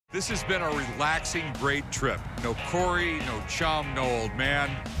This has been a relaxing, great trip. No Corey, no chum, no old man.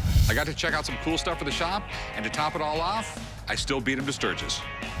 I got to check out some cool stuff for the shop, and to top it all off, I still beat him to Sturgis.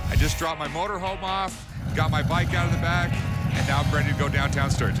 I just dropped my motorhome off, got my bike out of the back, and now I'm ready to go downtown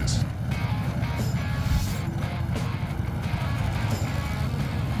Sturgis.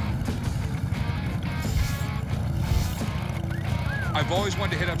 I've always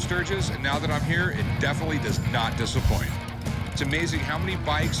wanted to hit up Sturgis, and now that I'm here, it definitely does not disappoint. It's amazing how many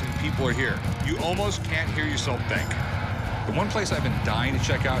bikes and people are here. You almost can't hear yourself think. The one place I've been dying to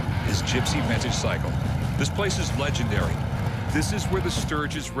check out is Gypsy Vintage Cycle. This place is legendary. This is where the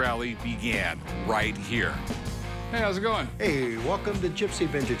Sturgis Rally began, right here. Hey, how's it going? Hey, welcome to Gypsy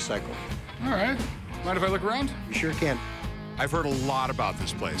Vintage Cycle. All right. Mind if I look around? You sure can. I've heard a lot about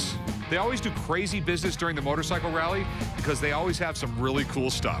this place. They always do crazy business during the motorcycle rally because they always have some really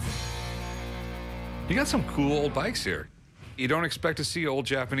cool stuff. You got some cool old bikes here. You don't expect to see old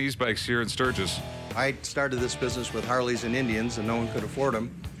Japanese bikes here in Sturgis. I started this business with Harleys and Indians, and no one could afford them.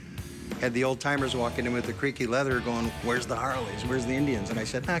 Had the old-timers walking in with the creaky leather going, "Where's the Harleys? Where's the Indians?" And I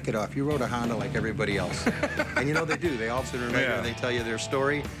said, knock it off. You rode a Honda like everybody else. And you know they do. They all sooner or later, they tell you their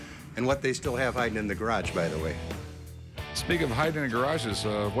story and what they still have hiding in the garage, by the way. Speaking of hiding in garages,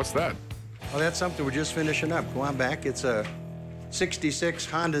 what's that? Well, that's something we're just finishing up. Go on back. It's a 66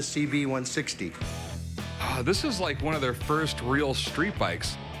 Honda CB-160. This is like one of their first real street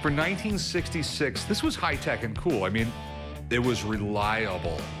bikes. For 1966, this was high-tech and cool. I mean, it was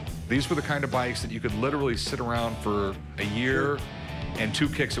reliable. These were the kind of bikes that you could literally sit around for a year and 2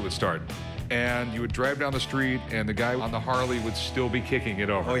 kicks it would start. And you would drive down the street and the guy on the Harley would still be kicking it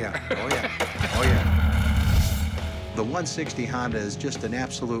over. Oh, yeah. Oh, yeah. Oh, yeah. The 160 Honda is just an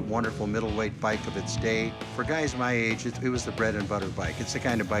absolute wonderful middleweight bike of its day. For guys my age, it was the bread and butter bike. It's the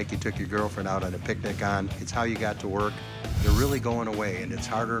kind of bike you took your girlfriend out on a picnic on. It's how you got to work. They're really going away, and it's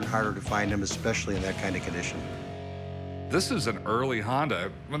harder and harder to find them, especially in that kind of condition. This is an early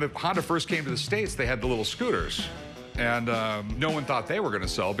Honda. When the Honda first came to the States, they had the little scooters. And no one thought they were going to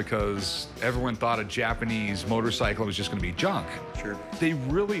sell because everyone thought a Japanese motorcycle was just going to be junk. Sure. They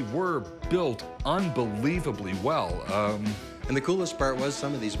really were built unbelievably well. And the coolest part was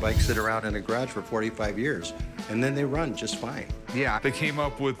some of these bikes sit around in a garage for 45 years, and then they run just fine. Yeah, they came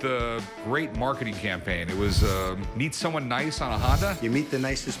up with a great marketing campaign. It was meet someone nice on a Honda. You meet the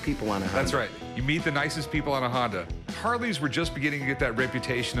nicest people on a Honda. That's right. You meet the nicest people on a Honda. Harleys were just beginning to get that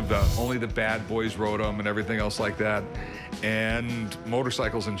reputation of only the bad boys rode them and everything else like that. And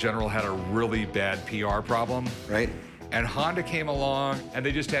motorcycles in general had a really bad PR problem. Right. And Honda came along, and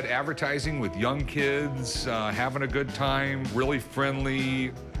they just had advertising with young kids, having a good time, really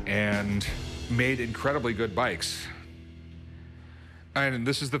friendly, and made incredibly good bikes. And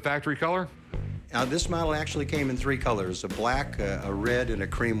this is the factory color? Now, this model actually came in 3 colors, a black, a red, and a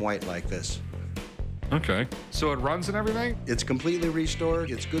cream white like this. Okay. So it runs and everything? It's completely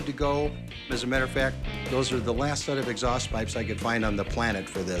restored. It's good to go. As a matter of fact, those are the last set of exhaust pipes I could find on the planet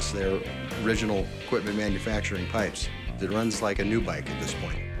for this. They're original equipment manufacturing pipes. It runs like a new bike at this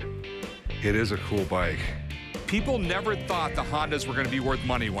point. It is a cool bike. People never thought the Hondas were going to be worth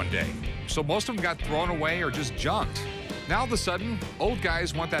money one day. So most of them got thrown away or just junked. Now all of a sudden, old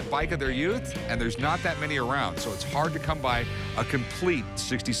guys want that bike of their youth, and there's not that many around. So it's hard to come by a complete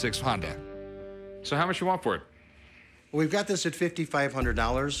 66 Honda. So how much you want for it? Well, we've got this at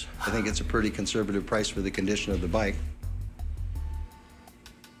 $5,500. I think it's a pretty conservative price for the condition of the bike.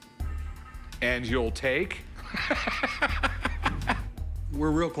 And you'll take? We're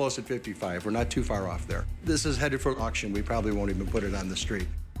real close at 55. We're not too far off there. This is headed for auction. We probably won't even put it on the street.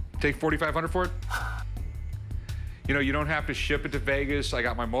 Take $4,500 for it? You know, you don't have to ship it to Vegas. I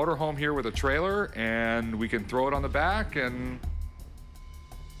got my motorhome here with a trailer, and we can throw it on the back, and...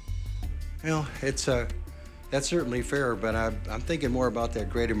 Well, it's that's certainly fair, but I'm thinking more about that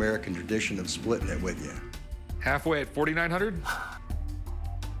great American tradition of splitting it with you. Halfway at $4,900?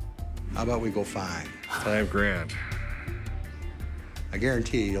 How about we go 5? $5 grand. I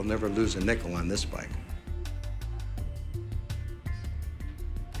guarantee you'll never lose a nickel on this bike.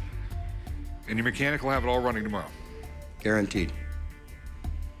 And your mechanic will have it all running tomorrow. Guaranteed.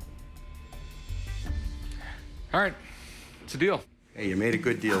 All right, it's a deal. Hey, you made a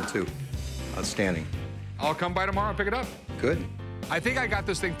good deal, too. Outstanding. I'll come by tomorrow and pick it up. Good. I think I got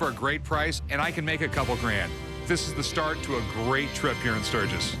this thing for a great price, and I can make a couple grand. This is the start to a great trip here in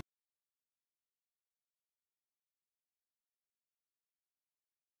Sturgis.